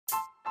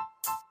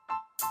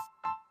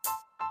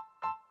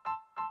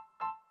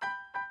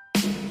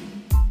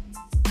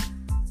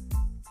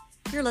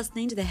You're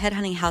listening to the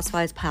Headhunting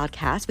Housewives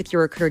podcast with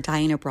your recruiter,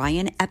 Diane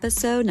O'Brien,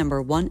 episode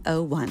number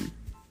 101.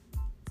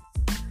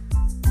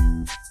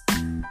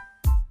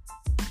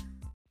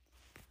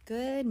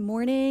 Good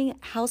morning,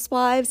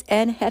 housewives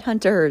and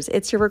headhunters.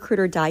 It's your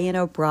recruiter, Diane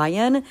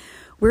O'Brien.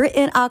 We're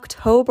in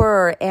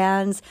October,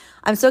 and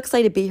I'm so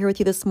excited to be here with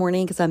you this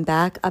morning because I'm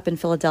back up in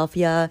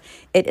Philadelphia.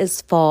 It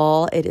is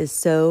fall. It is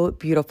so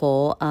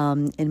beautiful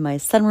in my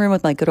sunroom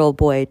with my good old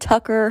boy,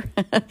 Tucker,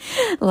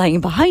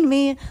 lying behind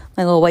me,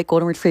 my little white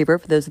golden retriever,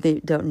 for those of you who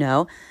don't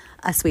know,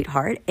 a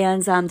sweetheart,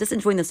 and just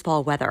enjoying this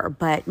fall weather.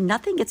 But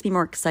nothing gets me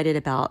more excited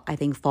about, I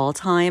think, fall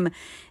time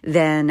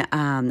than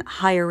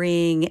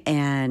hiring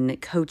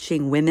and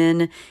coaching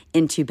women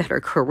into better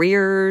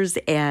careers.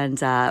 And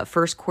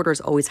first quarter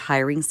is always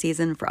hiring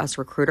season for us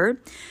recruiters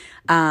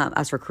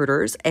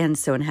and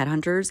so in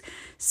headhunters.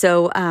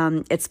 So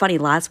it's funny,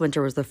 last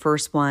winter was the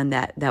first one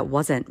that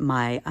wasn't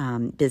my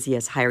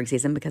busiest hiring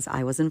season because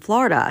I was in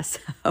Florida.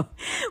 So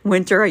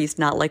winter, I used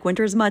to not like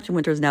winter as much, and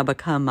winter has now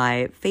become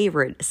my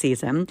favorite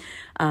season.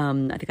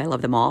 I think I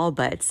love them all,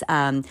 but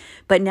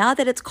now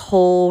that it's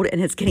cold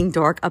and it's getting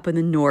dark up in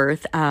the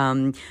north,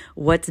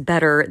 what's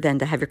better than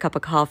to have your cup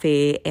of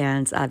coffee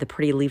and the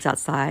pretty leaves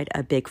outside,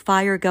 a big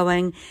fire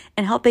going,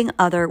 and helping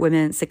other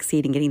women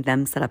succeed and getting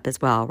them set up as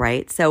well,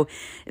 right? So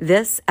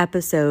this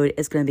episode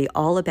is going to be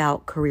all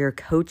about career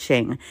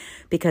coaching,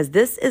 because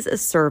this is a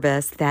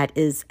service that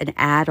is an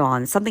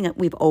add-on. Something that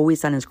we've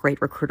always done as great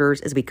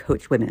recruiters is we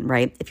coach women,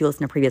 right? If you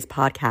listen to previous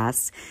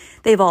podcasts,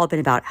 they've all been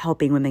about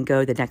helping women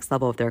go to the next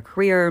level of their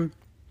career,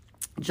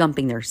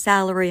 jumping their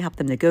salary, help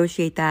them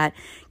negotiate that,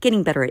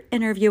 getting better at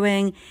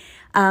interviewing.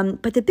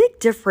 But the big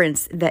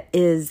difference that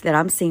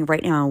I'm seeing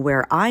right now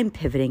where I'm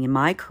pivoting in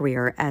my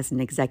career as an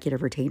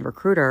executive retained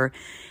recruiter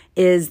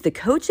is the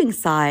coaching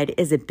side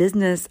is a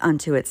business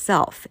unto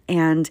itself.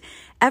 And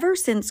ever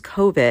since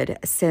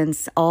COVID,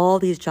 since all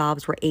these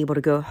jobs were able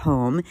to go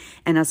home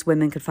and us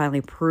women could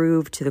finally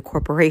prove to the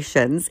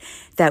corporations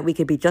that we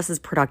could be just as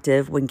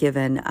productive when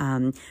given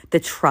the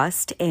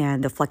trust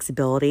and the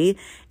flexibility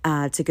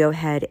to go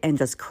ahead and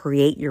just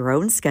create your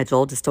own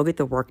schedule to still get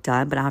the work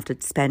done, but not have to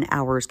spend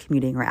hours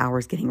commuting or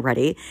hours getting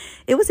ready.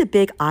 It was a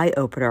big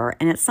eye-opener,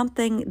 and it's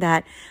something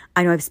that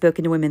I know I've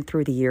spoken to women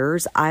through the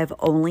years. I've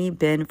only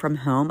been from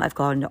home. I've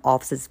gone to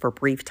offices for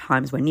brief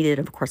times when needed.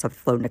 Of course, I've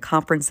flown to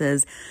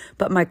conferences,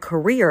 but my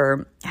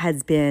career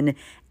has been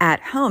at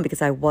home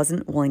because I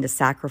wasn't willing to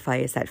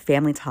sacrifice that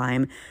family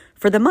time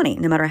for the money.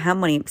 No matter how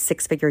many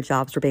six-figure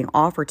jobs were being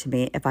offered to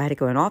me, if I had to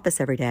go in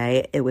office every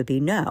day, it would be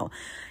no.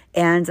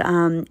 And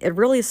it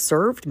really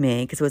served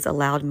me because it was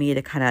allowed me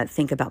to kind of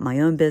think about my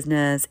own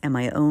business and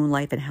my own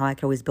life and how I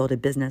could always build a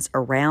business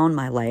around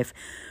my life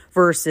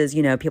versus,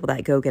 people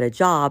that go get a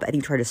job and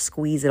you try to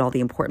squeeze in all the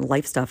important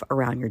life stuff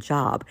around your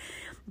job.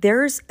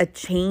 There's a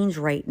change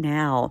right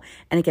now.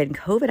 And again,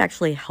 COVID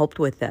actually helped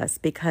with this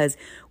because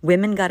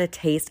women got a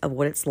taste of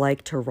what it's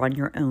like to run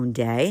your own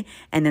day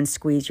and then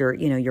squeeze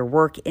your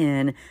work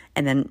in.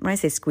 And then when I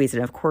say squeeze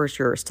it, of course,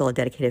 you're still a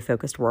dedicated,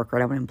 focused worker. I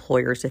don't want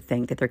employers to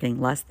think that they're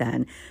getting less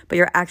than, but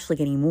you're actually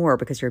getting more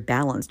because you're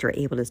balanced. You're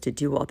able to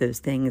do all those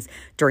things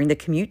during the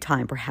commute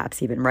time,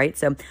 perhaps even, right?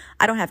 So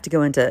I don't have to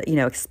go into,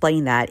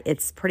 explain that.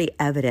 It's pretty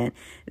evident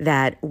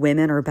that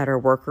women are better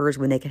workers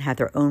when they can have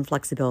their own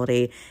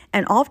flexibility.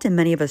 And often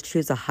many of us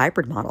choose a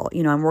hybrid model.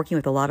 I'm working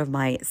with a lot of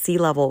my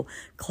C-level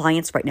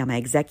clients right now, my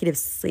executive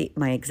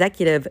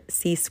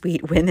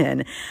C-suite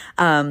women,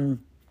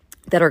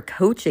 that are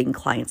coaching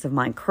clients of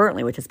mine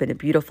currently, which has been a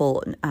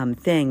beautiful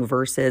thing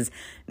versus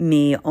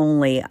me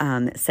only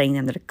saying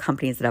them to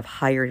companies that have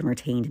hired and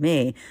retained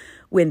me.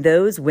 When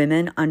those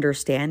women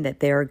understand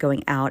that they're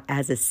going out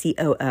as a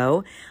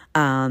COO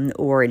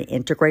or an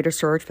integrator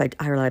search,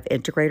 I hire a lot of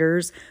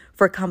integrators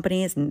for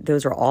companies, and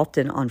those are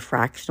often on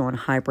fractional and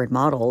hybrid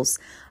models.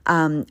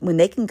 When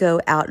they can go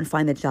out and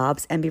find the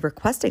jobs and be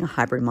requesting a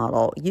hybrid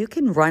model, you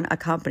can run a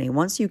company.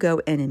 Once you go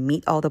in and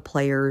meet all the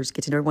players,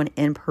 get to know everyone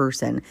in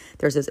person,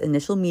 there's those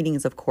initial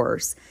meetings, of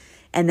course.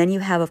 And then you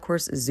have, of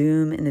course,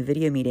 Zoom and the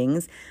video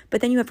meetings, but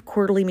then you have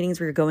quarterly meetings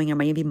where you're going in,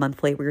 maybe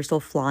monthly, where you're still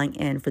flying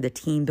in for the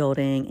team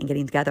building and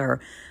getting together.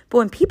 But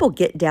when people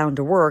get down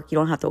to work, you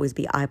don't have to always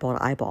be eyeball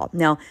to eyeball.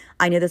 Now,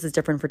 I know this is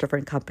different for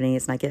different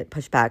companies, and I get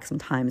pushback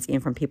sometimes, even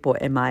from people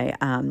in my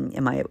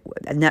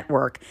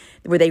network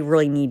where they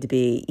really need to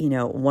be,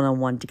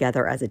 one-on-one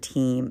together as a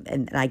team.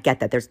 And I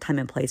get that there's time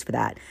and place for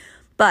that.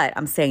 But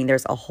I'm saying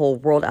there's a whole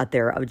world out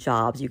there of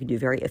jobs you can do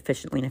very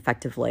efficiently and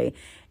effectively.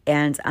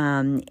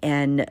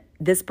 And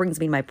this brings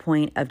me to my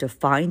point of to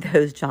find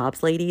those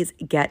jobs, ladies,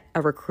 get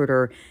a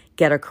recruiter,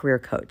 get a career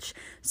coach.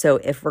 So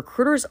if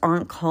recruiters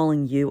aren't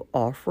calling you,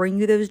 offering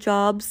you those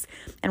jobs,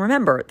 and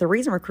remember, the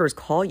reason recruiters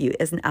call you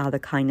isn't out of the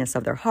kindness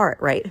of their heart,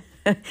 right?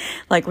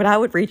 Like when I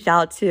would reach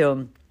out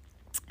to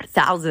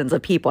thousands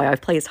of people.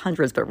 I've placed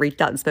hundreds, but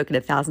reached out and spoken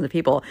to thousands of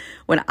people.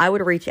 When I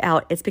would reach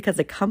out, it's because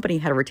the company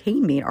had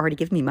retained me and already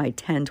given me my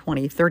 $10,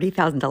 $20,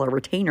 $30,000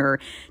 retainer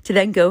to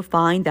then go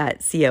find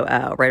that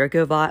COO, right? Or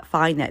go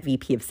find that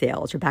VP of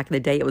sales. Or back in the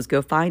day, it was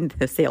go find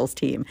the sales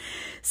team.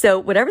 So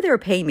whatever they were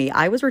paying me,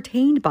 I was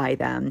retained by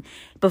them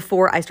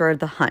before I started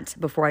the hunt,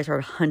 before I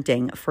started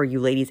hunting for you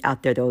ladies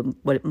out there, though,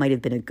 what might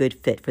have been a good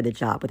fit for the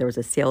job, whether it was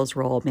a sales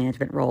role,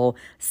 management role,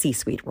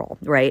 C-suite role,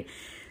 right?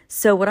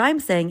 So what I'm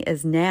saying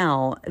is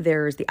now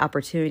there's the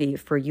opportunity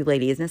for you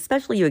ladies, and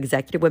especially you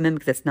executive women,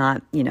 because it's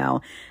not,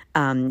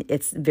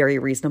 it's very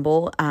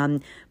reasonable.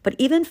 But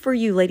even for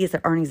you ladies that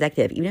aren't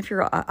executive, even if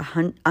you're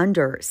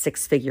under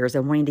six figures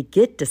and wanting to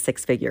get to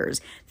six figures,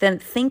 then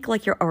think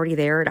like you're already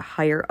there to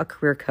hire a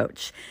career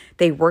coach.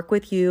 They work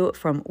with you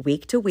from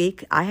week to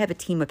week. I have a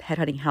team of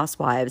headhunting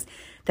housewives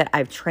that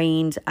I've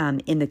trained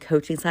in the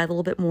coaching side a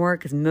little bit more,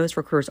 because most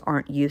recruiters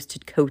aren't used to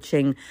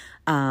coaching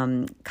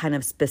kind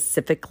of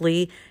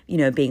specifically,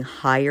 being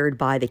hired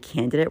by the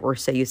candidate. We're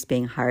so used to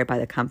being hired by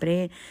the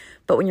company.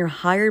 But when you're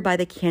hired by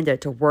the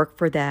candidate to work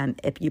for them,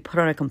 if you put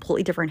on a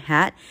completely different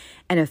hat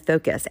and a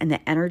focus and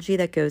the energy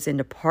that goes in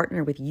to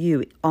partner with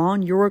you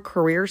on your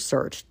career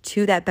search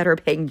to that better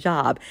paying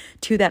job,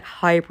 to that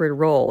hybrid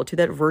role, to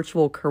that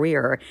virtual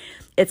career,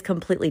 it's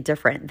completely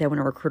different than when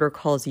a recruiter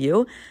calls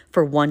you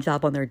for one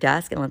job on their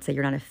desk and let's say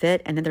you're not a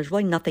fit, and then there's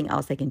really nothing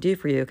else they can do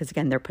for you because,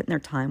 again, they're putting their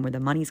time where the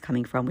money's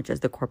coming from, which is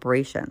the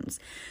corporations.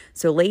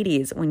 So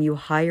ladies, when you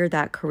hire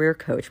that career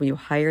coach, when you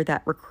hire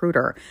that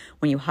recruiter,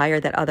 when you hire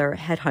that other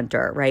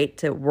headhunter, right,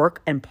 to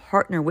work and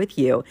partner with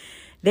you,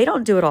 they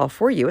don't do it all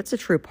for you. It's a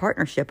true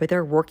partnership, but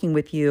they're working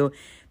with you.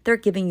 They're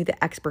giving you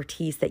the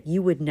expertise that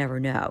you would never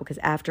know. Because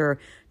after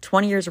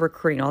 20 years of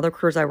recruiting, all the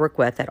recruiters I work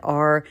with that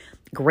are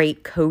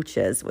great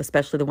coaches,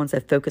 especially the ones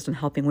that focus on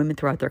helping women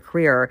throughout their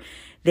career,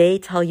 they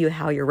tell you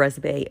how your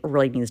resume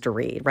really needs to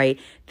read, right?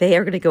 They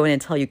are going to go in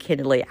and tell you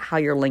candidly how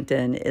your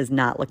LinkedIn is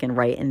not looking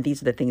right. And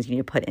these are the things you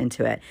need to put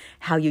into it,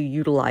 how you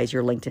utilize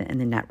your LinkedIn in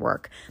the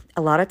network.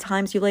 A lot of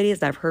times, you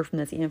ladies, and I've heard from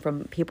this even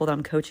from people that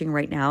I'm coaching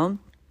right now,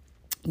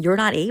 you're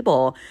not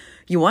able,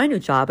 you want a new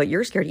job, but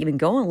you're scared to even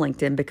go on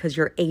LinkedIn because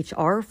your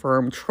HR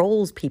firm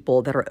trolls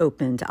people that are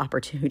open to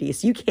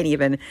opportunities. You can't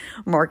even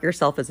mark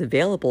yourself as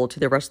available to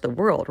the rest of the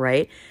world,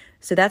 right?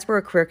 So that's where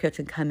a career coach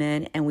can come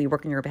in and we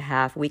work on your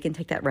behalf. We can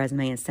take that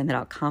resume and send it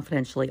out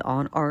confidentially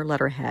on our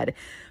letterhead.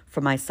 For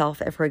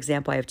myself, for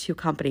example, I have two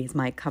companies.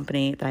 My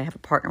company that I have a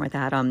partner with,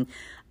 Adam,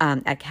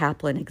 at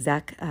Kaplan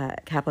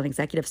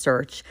Executive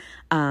Search.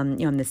 I'm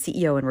the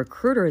CEO and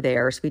recruiter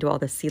there, so we do all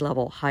the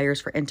C-level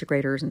hires for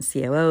integrators and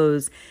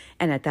COOs,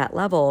 and at that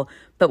level.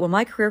 But when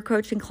my career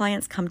coaching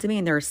clients come to me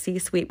and they're a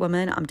C-suite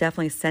woman, I'm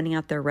definitely sending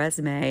out their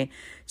resume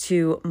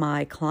to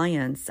my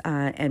clients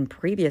and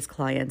previous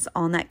clients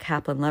on that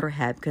Kaplan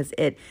letterhead because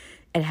it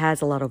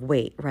has a lot of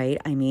weight, right?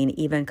 I mean,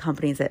 even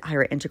companies that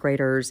hire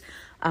integrators,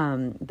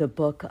 the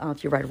book,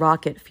 if you read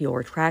Rocket Fuel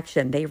or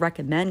Traction, they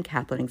recommend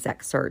Kaplan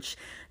Exec Search.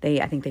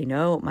 I think they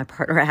know my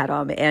partner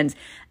Adam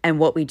and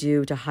what we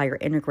do to hire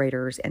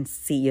integrators and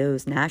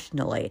CEOs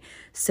nationally.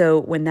 So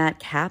when that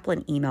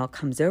Kaplan email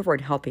comes over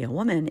and helping a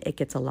woman, it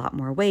gets a lot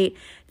more weight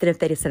than if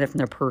they just send it from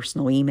their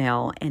personal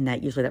email, and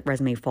that usually that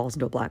resume falls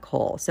into a black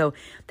hole. So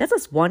that's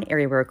just one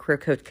area where a career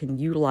coach can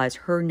utilize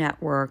her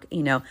network,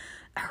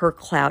 her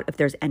clout, if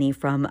there's any,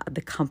 from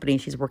the company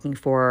she's working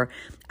for.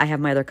 I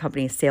have my other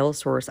company,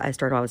 Salesforce, I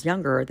started when I was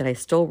younger, that I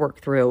still work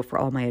through for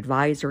all my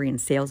advisory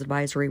and sales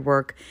advisory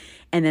work.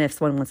 And then if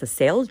someone wants a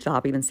sales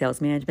job, even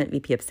sales management,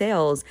 VP of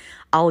sales,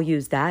 I'll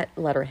use that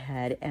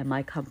letterhead and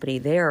my company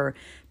there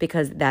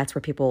because that's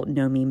where people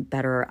know me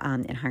better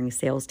in hiring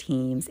sales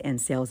teams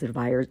and sales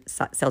advisory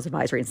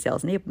and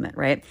sales enablement,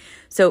 right?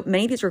 So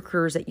many of these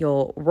recruiters that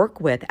you'll work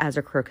with as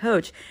a career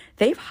coach,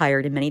 they've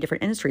hired in many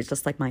different industries,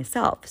 just like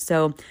myself.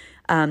 So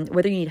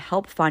whether you need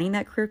help finding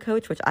that career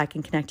coach, which I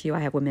can connect you, I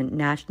have women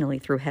nationally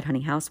through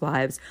Headhunting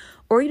Housewives,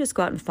 or you just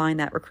go out and find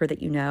that recruiter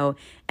that you know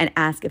and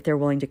ask if they're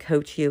willing to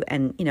coach you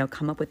and,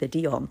 come up with a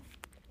deal.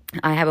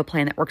 I have a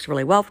plan that works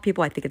really well for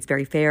people. I think it's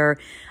very fair.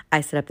 I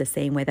set up the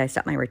same way that I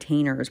set up my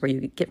retainers, where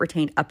you get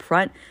retained up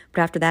front,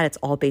 but after that, it's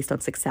all based on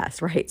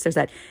success, right? So there's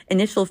that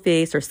initial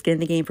phase or skin in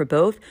the game for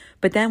both,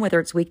 but then whether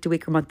it's week to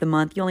week or month to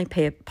month, you only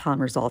pay upon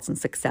results and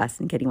success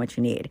and getting what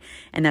you need.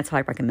 And that's how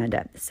I recommend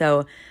it.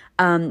 So,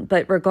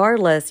 but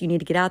regardless, you need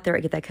to get out there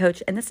and get that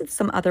coach. And this is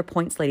some other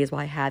points, ladies,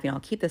 while I have, I'll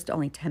keep this to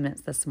only 10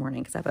 minutes this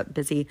morning because I have a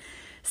busy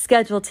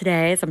schedule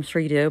today, as I'm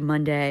sure you do,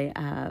 Monday,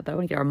 but I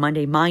want to get our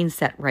Monday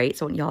mindset right.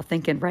 So y'all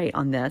thinking right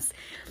on this.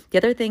 The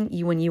other thing,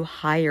 when you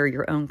hire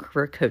your own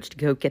career coach to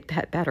go get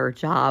that better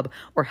job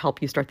or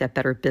help you start that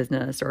better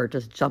business or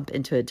just jump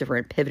into a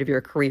different pivot of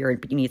your career,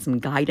 and you need some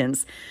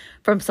guidance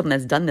from someone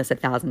that's done this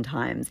 1,000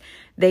 times,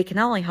 they can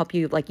not only help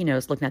you,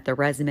 just looking at the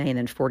resume and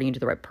then forwarding you to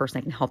the right person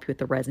that can help you with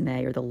the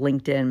resume or the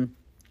LinkedIn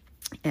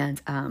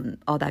and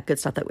all that good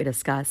stuff that we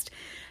discussed.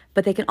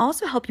 But they can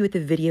also help you with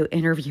the video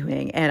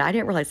interviewing. And I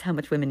didn't realize how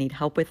much women need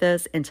help with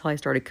this until I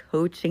started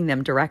coaching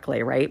them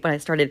directly, right? But I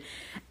started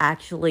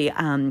actually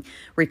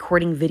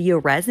recording video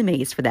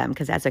resumes for them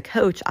because as a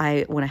coach,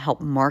 I want to help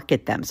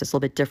market them. So it's a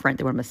little bit different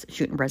than when I'm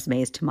shooting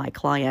resumes to my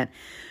client.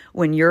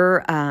 When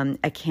you're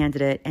a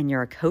candidate and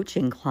you're a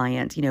coaching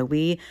client,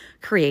 we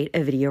create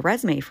a video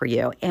resume for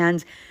you.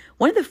 And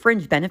one of the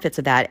fringe benefits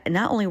of that, it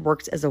not only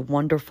works as a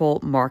wonderful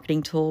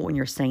marketing tool when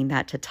you're saying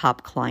that to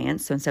top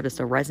clients. So instead of just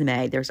a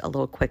resume, there's a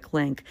little quick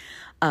link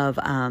of,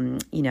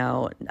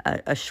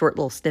 a short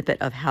little snippet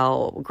of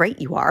how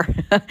great you are,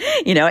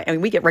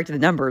 and we get right to the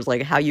numbers,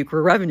 like how you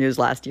grew revenues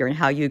last year and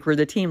how you grew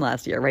the team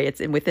last year, right?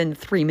 It's within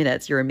 3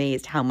 minutes, you're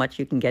amazed how much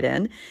you can get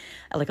in,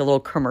 like a little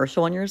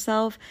commercial on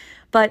yourself.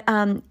 But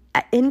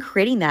in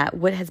creating that,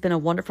 what has been a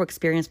wonderful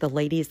experience for the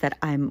ladies that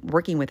I'm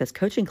working with as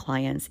coaching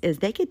clients is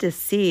they get to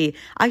see,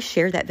 I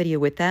share that video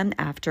with them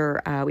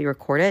after we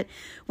record it.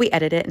 We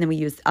edit it, and then we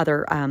use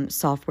other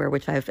software,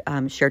 which I've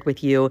shared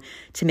with you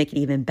to make it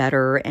even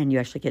better. And you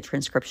actually get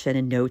transcription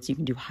and notes. You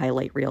can do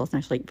highlight reels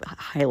and actually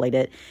highlight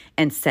it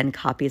and send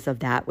copies of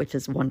that, which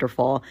is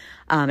wonderful.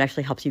 It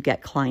actually helps you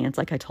get clients,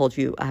 like I told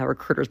you,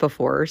 recruiters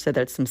before. So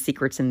there's some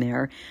secrets in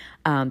there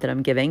that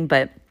I'm giving.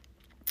 But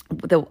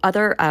the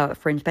other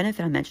fringe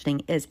benefit I'm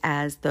mentioning is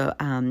as the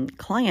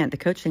client, the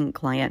coaching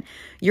client,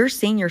 you're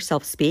seeing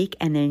yourself speak,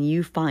 and then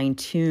you fine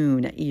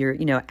tune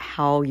your,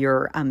 how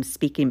you're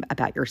speaking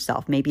about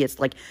yourself. Maybe it's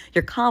like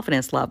your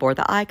confidence level or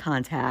the eye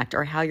contact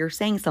or how you're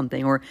saying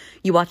something, or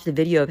you watch the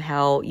video of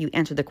how you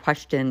answer the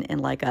question in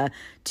like a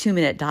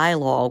 2-minute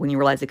dialogue when you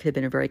realize it could have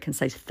been a very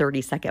concise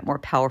 30-second, more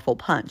powerful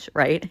punch,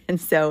 right?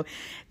 And so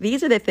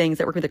these are the things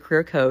that work with a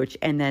career coach,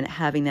 and then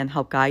having them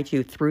help guide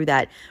you through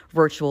that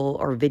virtual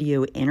or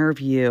video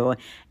interview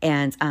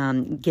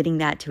and getting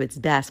that to its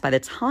best. By the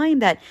time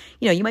that,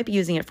 you might be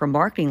using it for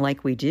marketing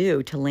like we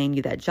do to land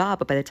you that job,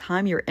 but by the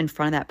time you're in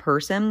front of that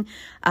person,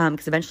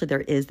 because eventually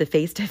there is the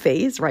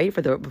face-to-face, right,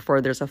 before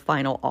there's a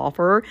final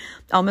offer,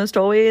 almost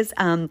always,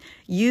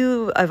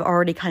 you have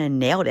already kind of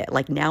nailed it.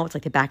 Like now it's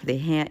like the back of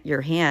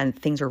your hand,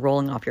 things are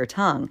rolling off your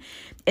tongue.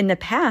 In the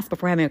past,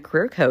 before having a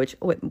career coach,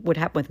 what would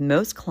happen with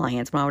most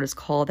clients when I would just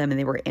call them and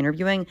they were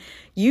interviewing,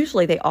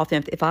 usually they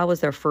often, if I was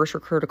their first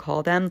recruiter to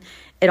call them,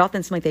 it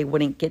often seemed like they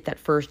wouldn't get that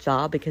first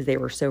job because they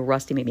were so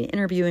rusty maybe in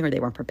interviewing, or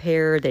they weren't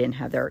prepared, they didn't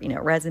have their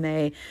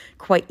resume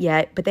quite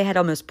yet, but they had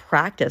almost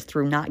practiced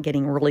through not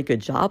getting really good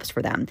jobs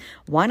for them.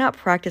 Why not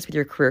practice with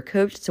your career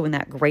coach so when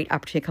that great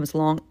opportunity comes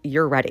along,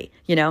 you're ready?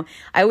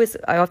 I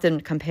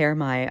often compare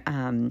my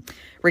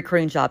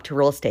recruiting job to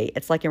real estate.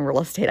 It's like in real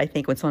estate, I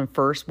think when someone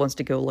first wants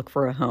to go look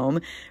for a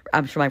home,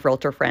 I'm sure my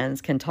realtor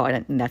friends can talk,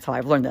 and that's how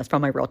I've learned this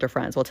from my realtor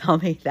friends, will tell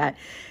me that,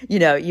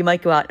 you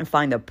might go out and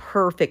find the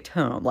perfect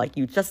home. Like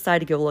you just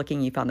decided to go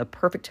looking, you found the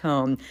perfect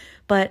home,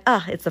 but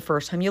it's the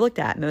first home you looked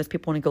at. Most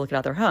people want to go look at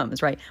other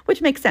homes, right?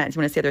 Which makes sense.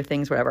 You want to see other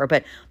things, whatever.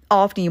 But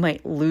often you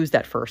might lose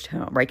that first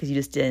home, right? Because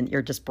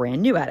you're just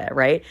brand new at it,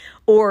 right?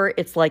 Or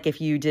it's like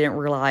if you didn't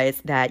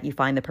realize that you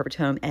find the perfect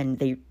home and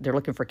they're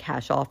looking for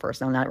cash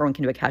offers. Now, not everyone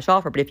can do a cash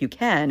offer, but if you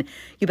can,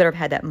 you better have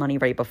had that money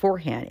ready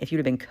beforehand. If you'd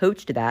have been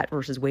coached to that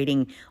versus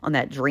waiting on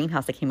that dream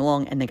house that came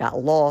along and they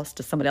got lost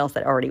to someone else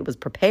that already was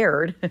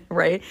prepared,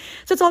 right?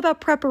 So it's all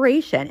about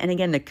preparation. And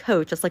again, the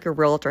coach, just like a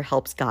realtor,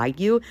 helps guide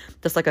you,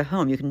 just like a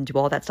home. You can do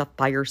all that stuff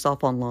by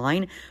yourself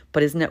online,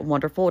 but isn't it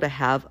wonderful to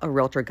have a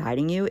realtor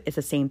guiding you? It's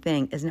the same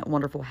thing. Isn't it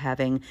wonderful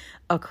having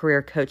a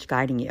career coach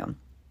guiding you?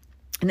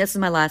 And this is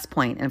my last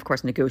point. And of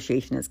course,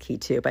 negotiation is key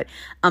too. But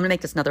I'm going to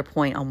make just another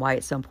point on why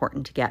it's so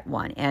important to get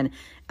one. And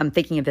I'm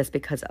thinking of this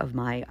because of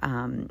my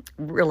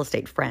real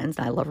estate friends.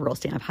 I love real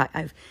estate.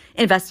 I've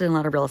invested in a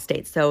lot of real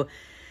estate. So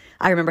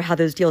I remember how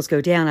those deals go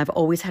down. I've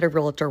always had a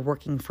realtor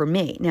working for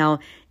me. Now,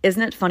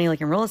 isn't it funny, like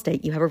in real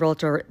estate, you have a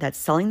realtor that's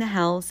selling the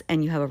house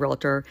and you have a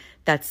realtor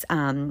that's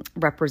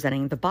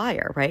representing the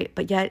buyer, right?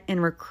 But yet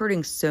in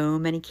recruiting so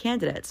many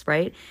candidates,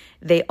 right,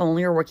 they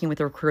only are working with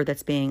a recruiter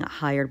that's being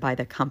hired by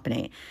the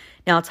company.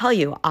 Now, I'll tell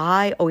you,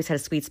 I always had a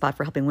sweet spot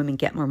for helping women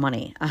get more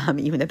money.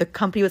 Even though the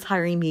company was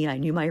hiring me, I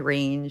knew my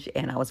range,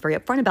 and I was very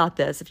upfront about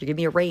this. If you give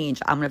me a range,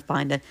 I'm going to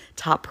find the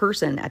top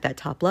person at that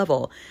top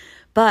level.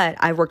 But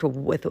I've worked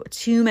with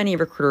too many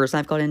recruiters, and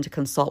I've gotten to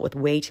consult with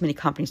way too many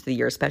companies through the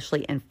year,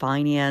 especially in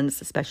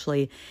finance,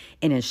 especially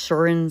in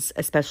insurance,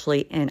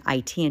 especially in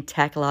IT and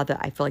tech, a lot of that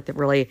I feel like the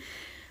really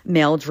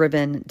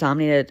male-driven,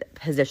 dominated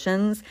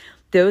positions.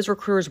 Those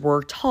recruiters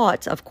were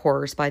taught, of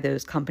course, by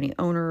those company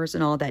owners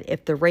and all that.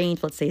 If the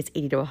range, let's say it's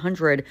 80 to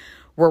 100,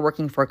 we're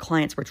working for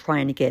clients, we're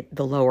trying to get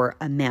the lower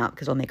amount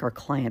because it'll make our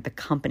client, the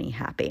company,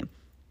 happy.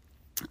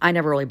 I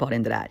never really bought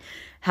into that.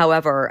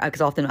 However,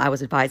 because often I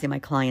was advising my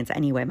clients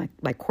anyway,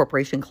 my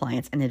corporation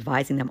clients, and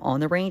advising them on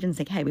the range and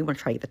saying, hey, we want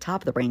to try to get the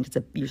top of the range.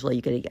 Usually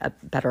you get a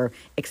better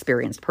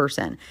experienced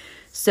person.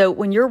 So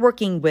when you're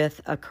working with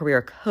a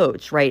career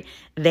coach, right,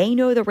 they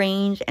know the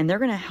range and they're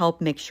going to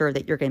help make sure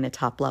that you're getting the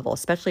top level,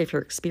 especially if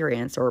you're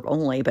experienced or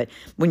only, but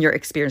when your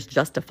experience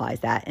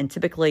justifies that. And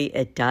typically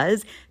it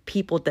does.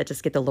 People that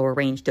just get the lower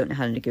range don't know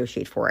how to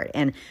negotiate for it.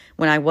 And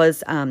when I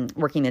was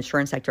working in the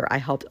insurance sector, I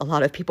helped a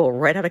lot of people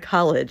right out of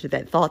college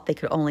that thought they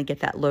could only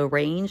get that low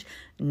range.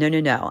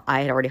 No.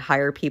 I had already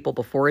hired people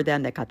before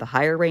them that got the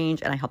higher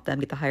range, and I helped them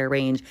get the higher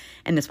range.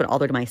 And this went all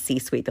the way to my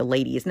C-suite, the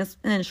ladies. And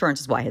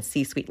insurance is why I had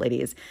C-suite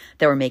ladies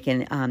that were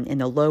making in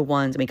the low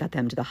ones, and we got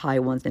them to the high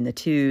ones in the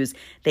twos.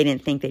 They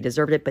didn't think they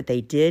deserved it, but they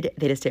did.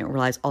 They just didn't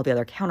realize all the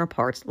other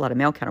counterparts, a lot of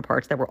male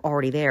counterparts that were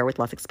already there with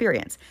less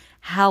experience.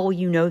 How will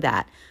you know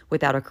that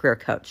without a career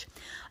coach?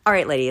 All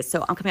right, ladies,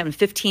 so I'm coming up in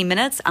 15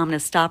 minutes. I'm going to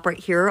stop right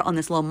here on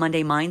this little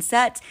Monday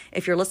mindset.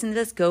 If you're listening to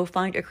this, go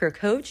find a career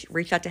coach.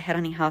 Reach out to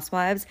Headhunting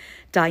Housewives.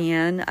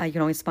 Diane, you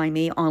can always find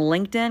me on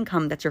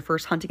LinkedIn. That's your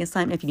first hunting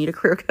assignment. If you need a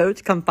career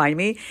coach, come find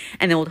me,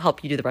 and then we'll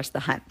help you do the rest of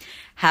the hunt.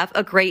 Have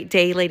a great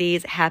day,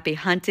 ladies. Happy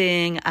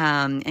hunting,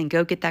 and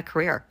go get that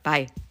career.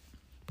 Bye.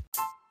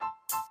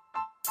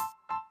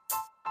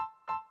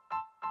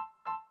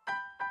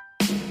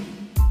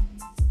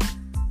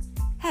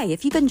 Hey,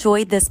 if you've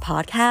enjoyed this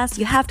podcast,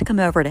 you have to come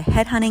over to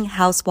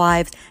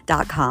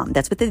headhuntinghousewives.com.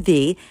 That's with a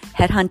V,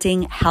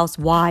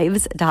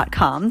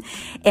 headhuntinghousewives.com.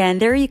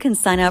 And there you can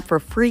sign up for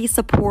free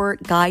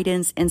support,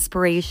 guidance,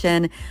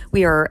 inspiration.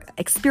 We are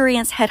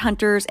experienced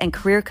headhunters and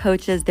career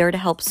coaches there to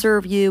help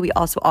serve you. We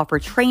also offer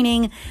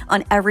training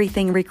on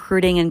everything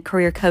recruiting and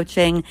career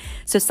coaching.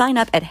 So sign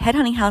up at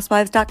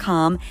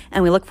headhuntinghousewives.com,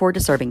 and we look forward to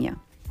serving you.